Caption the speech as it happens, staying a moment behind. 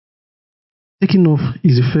Taking off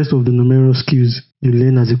is the first of the numerous skills you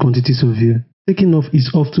learn as a quantity surveyor. Taking off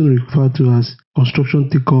is often referred to as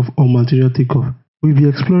construction takeoff or material takeoff. We'll be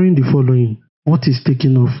exploring the following: what is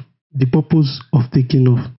taking off, the purpose of taking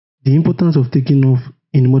off, the importance of taking off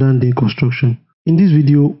in modern day construction. In this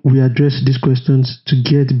video, we address these questions to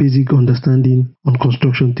get basic understanding on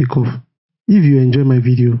construction takeoff. If you enjoy my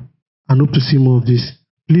video and hope to see more of this,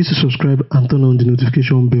 please subscribe and turn on the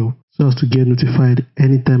notification bell so as to get notified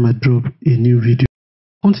anytime I drop a new video.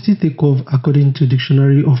 Quantity takeoff, according to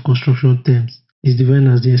Dictionary of Construction Terms, is defined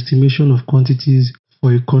as the estimation of quantities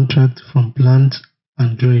for a contract from plans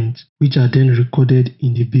and drawings, which are then recorded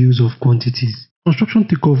in the bills of quantities. Construction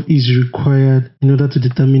takeoff is required in order to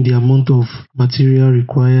determine the amount of material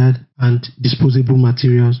required and disposable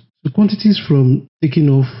materials. The quantities from taking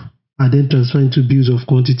off are then transferred into bills of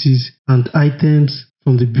quantities, and items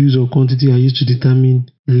from the bills of quantity are used to determine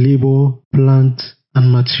labor, plant,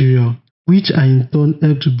 and material, which are in turn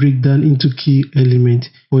help to break down into key elements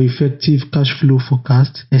for effective cash flow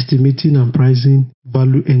forecast, estimating and pricing,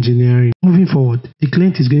 value engineering. Moving forward, the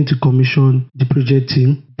client is going to commission the project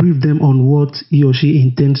team, brief them on what he or she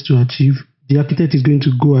intends to achieve. The architect is going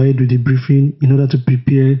to go ahead with the briefing in order to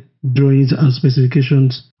prepare drawings and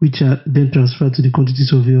specifications, which are then transferred to the quantity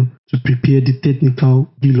surveyor to prepare the technical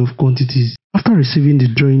bill of quantities. After receiving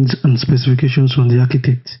the drawings and specifications from the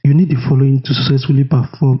architect, you need the following to successfully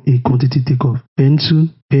perform a quantity takeoff: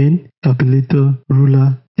 pencil, pen, calculator,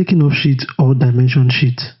 ruler, taking off sheet or dimension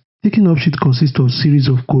sheet. Taking off sheet consists of a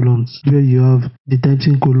series of columns where you have the times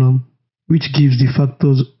column, which gives the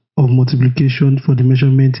factors of multiplication for the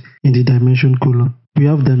measurement in the dimension column.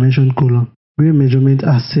 We have dimension column, where measurements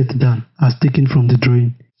are set down as taken from the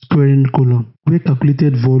drawing. Squaring column, where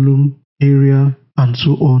calculated volume, area, and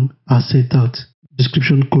so on are set out.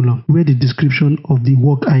 Description column, where the description of the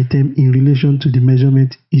work item in relation to the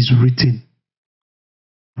measurement is written.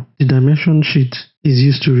 The dimension sheet is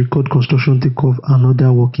used to record construction takeoff and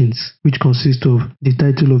other workings, which consist of the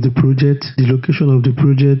title of the project, the location of the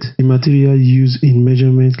project, the material used in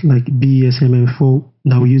measurements like BESMM4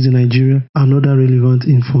 that we use in Nigeria, and other relevant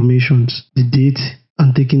informations, the date,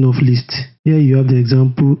 and taking off list. Here you have the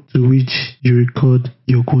example to which you record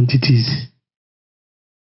your quantities.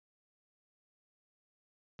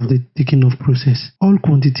 The taking off process. All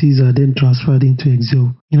quantities are then transferred into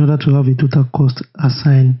Excel in order to have a total cost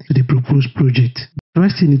assigned to the proposed project. Do I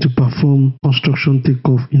still need to perform construction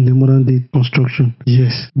takeoff in the modern day construction?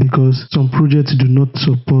 Yes, because some projects do not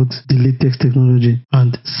support the latest technology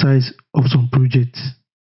and size of some projects.